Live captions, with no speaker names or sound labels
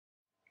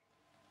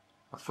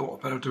I thought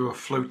I'd better do a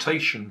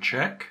flotation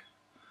check,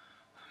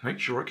 make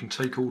sure it can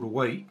take all the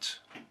weight.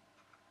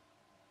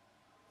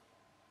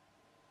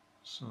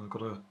 So I've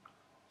got a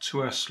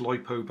 2S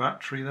LiPo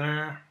battery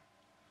there,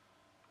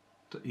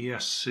 the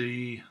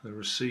ESC, the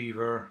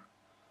receiver,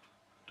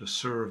 the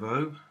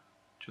servo,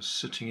 just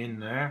sitting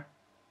in there.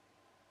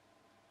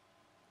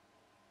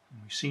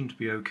 And we seem to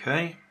be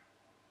okay.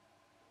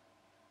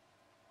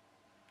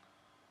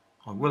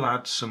 I will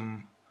add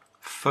some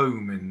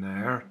foam in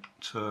there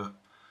to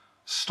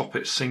stop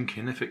it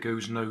sinking if it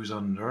goes nose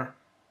under.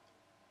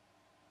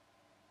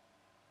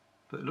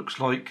 But it looks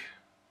like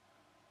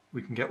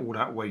we can get all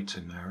that weight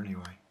in there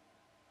anyway.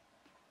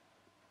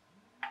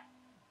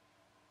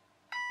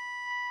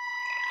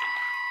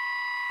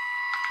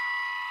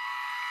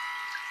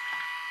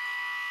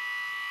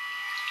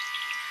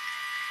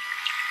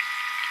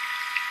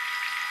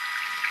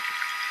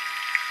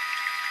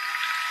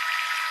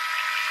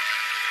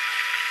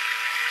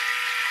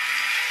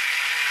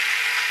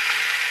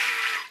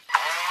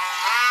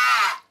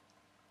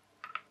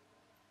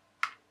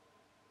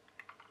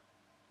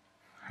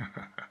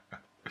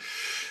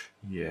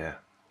 Yeah,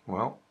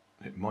 well,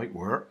 it might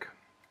work.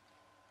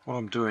 What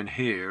I'm doing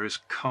here is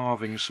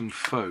carving some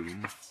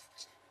foam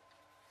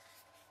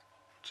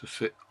to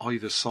fit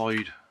either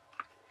side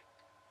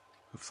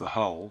of the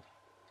hull.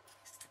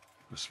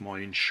 That's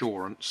my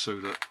insurance, so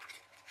that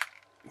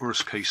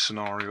worst case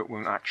scenario it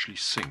won't actually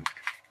sink.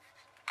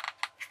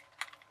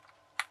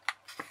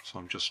 So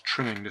I'm just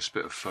trimming this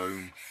bit of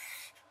foam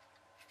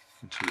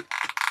until it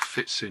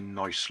fits in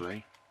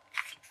nicely.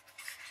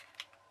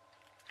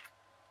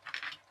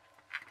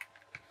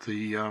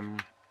 The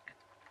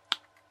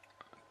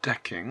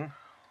decking,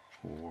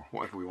 or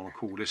whatever we want to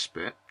call this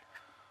bit,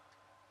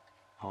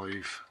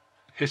 I've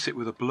hit it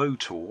with a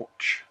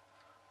blowtorch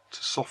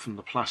to soften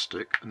the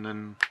plastic and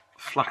then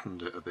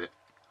flattened it a bit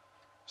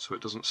so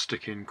it doesn't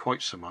stick in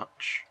quite so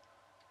much,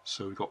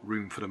 so we've got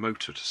room for the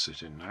motor to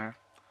sit in there.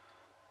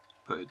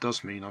 But it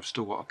does mean I've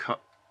still got to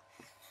cut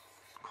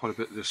quite a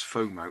bit of this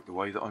foam out the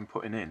way that I'm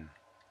putting in.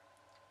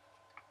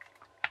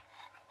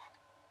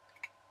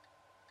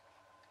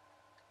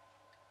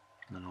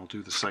 And then I'll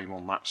do the same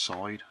on that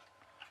side,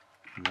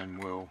 and then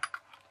we'll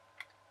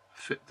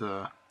fit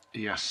the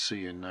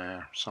ESC in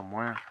there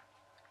somewhere,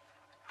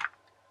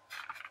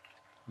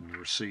 and the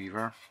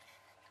receiver.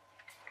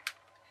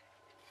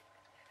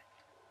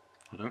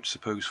 I don't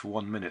suppose for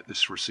 1 minute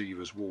this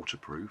receiver's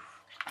waterproof.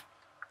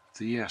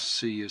 The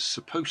ESC is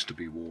supposed to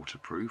be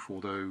waterproof,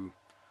 although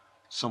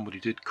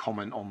somebody did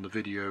comment on the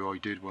video I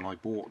did when I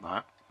bought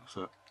that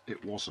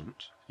it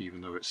wasn't,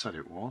 even though it said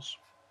it was.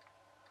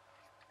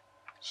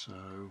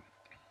 So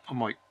I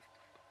might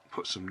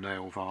put some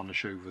nail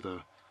varnish over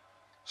the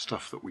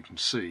stuff that we can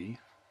see.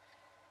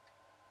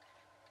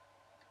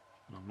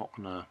 And I'm not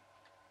going to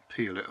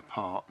peel it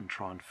apart and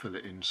try and fill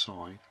it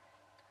inside.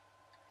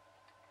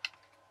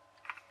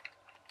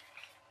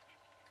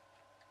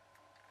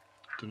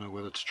 Don't know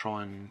whether to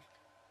try and...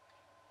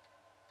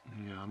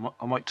 yeah,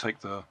 I might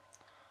take the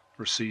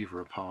receiver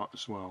apart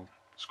as well.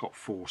 It's got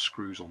 4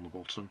 screws on the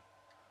bottom.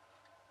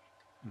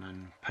 And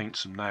then paint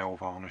some nail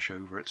varnish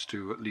over it to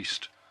do at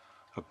least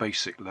a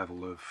basic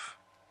level of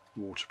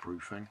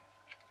waterproofing.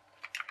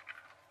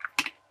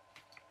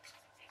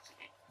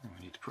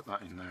 We need to put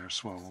that in there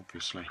as well,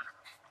 obviously.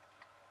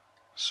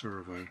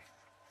 Servo.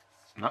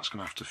 And that's going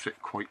to have to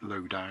fit quite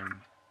low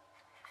down,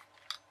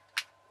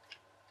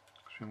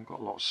 because we haven't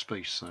got a lot of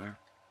space there.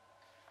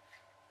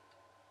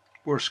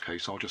 Worst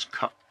case, I'll just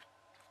cut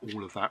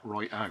all of that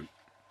right out.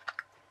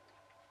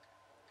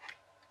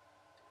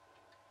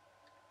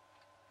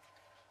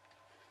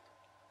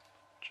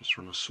 Just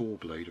run a saw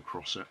blade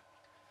across it.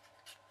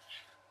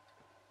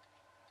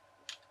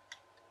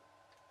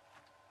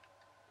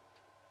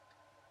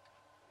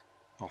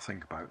 I'll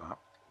think about that.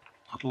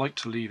 I'd like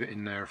to leave it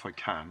in there if I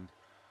can,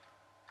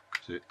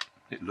 because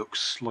it looks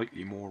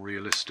slightly more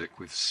realistic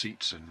with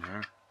seats in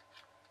there.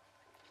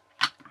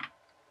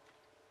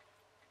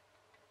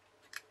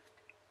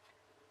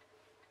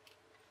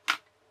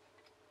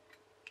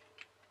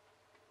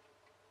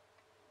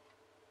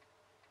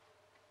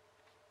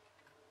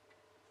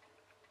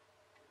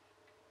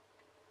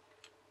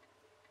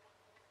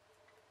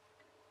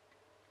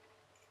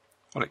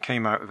 Well, it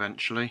came out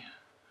eventually.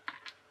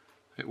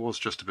 It was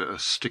just a bit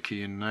of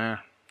sticky in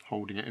there,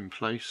 holding it in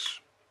place.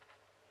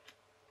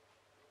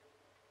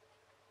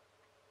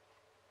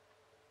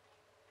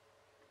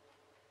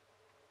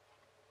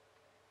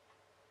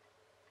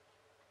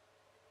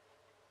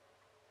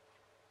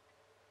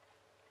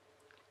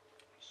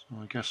 So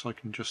I guess I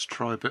can just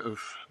try a bit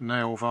of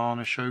nail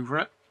varnish over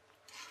it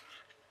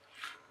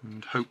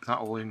and hope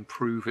that will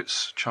improve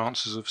its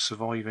chances of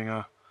surviving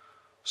a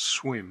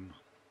swim.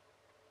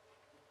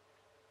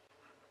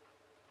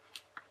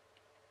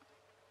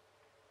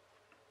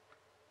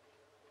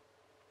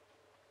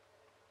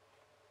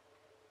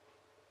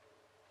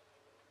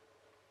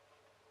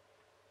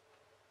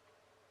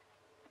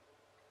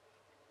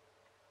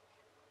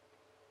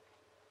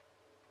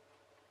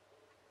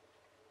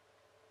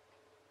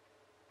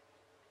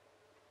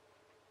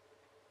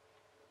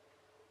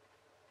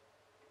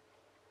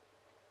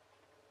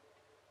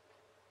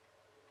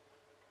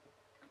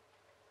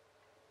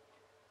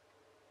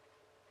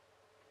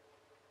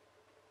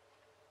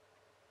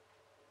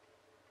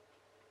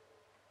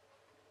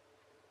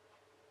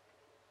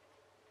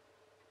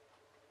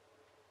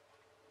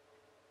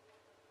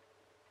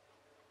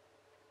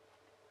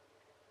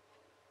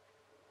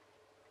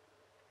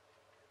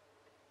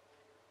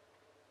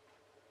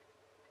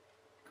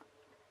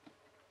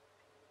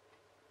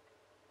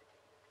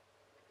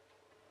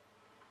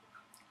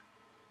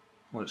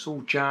 Well, it's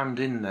all jammed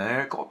in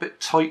there. It got a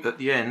bit tight at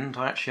the end.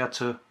 I actually had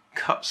to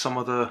cut some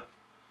of the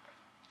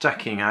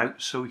decking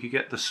out so we could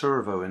get the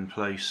servo in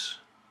place.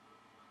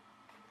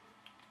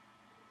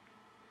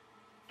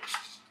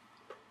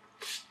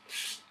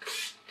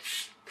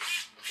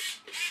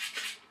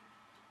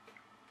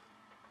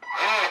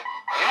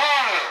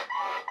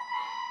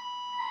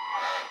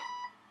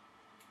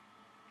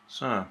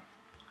 So,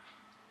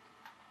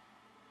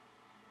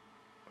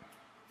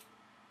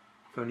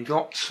 I've only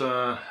got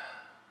about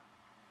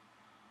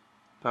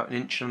 1.5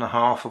 inches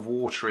of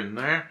water in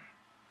there.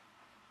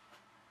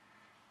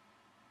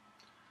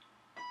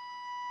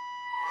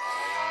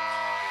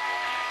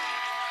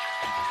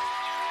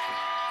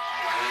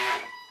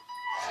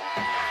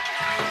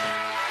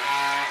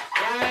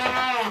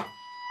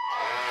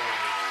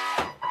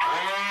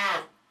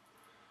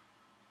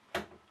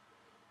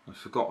 I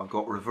forgot I've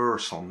got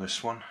reverse on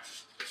this one.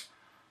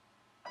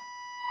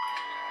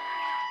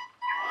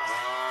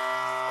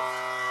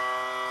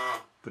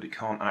 But it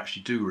can't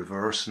actually do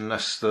reverse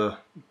unless the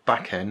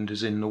back end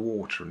is in the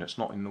water, and it's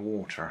not in the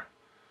water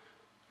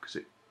because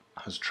it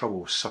has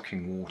trouble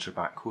sucking water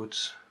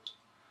backwards.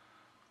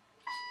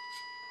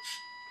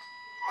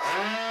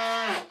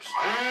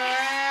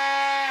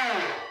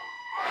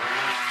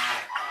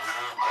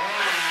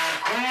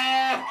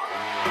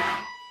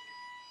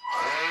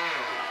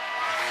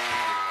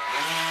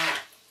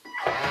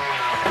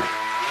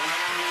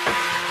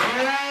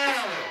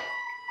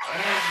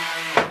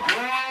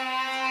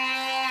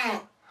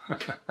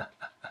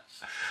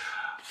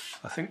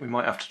 I think we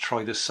might have to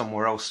try this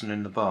somewhere else than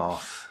in the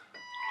bath.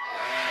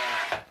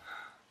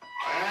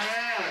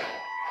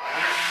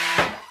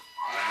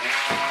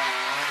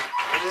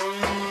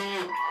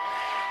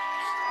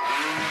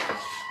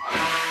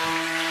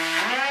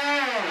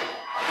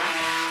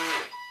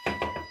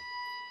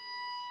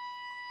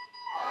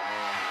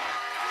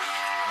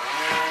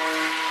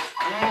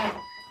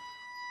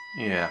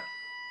 Yeah,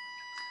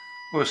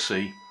 we'll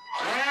see.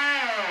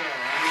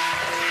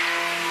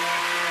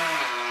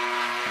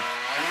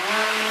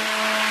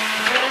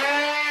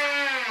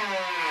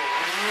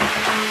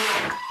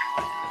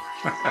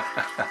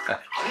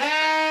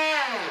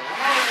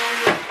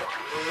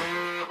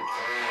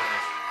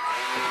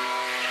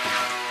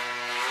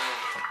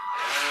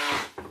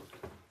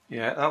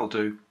 Yeah, that'll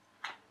do.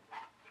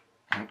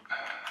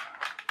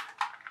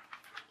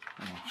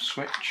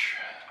 Switch.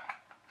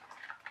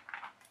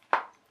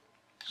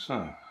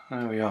 So,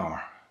 there we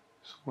are.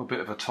 It's all a bit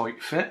of a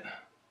tight fit,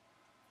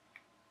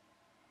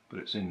 but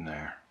it's in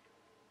there.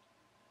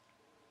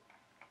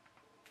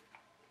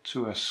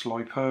 2S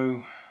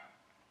LiPo,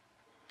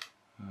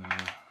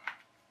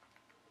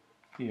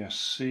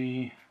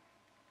 ESC,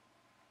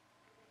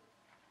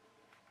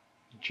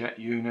 jet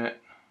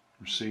unit,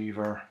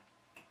 receiver,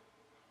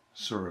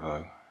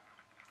 servo.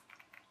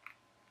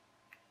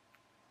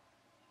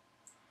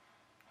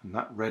 And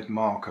that red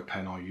marker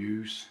pen I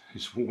use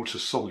is water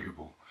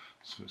soluble,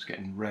 so it's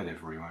getting red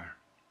everywhere.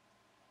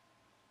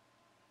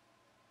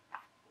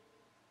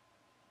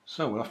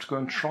 So we'll have to go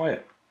and try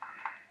it.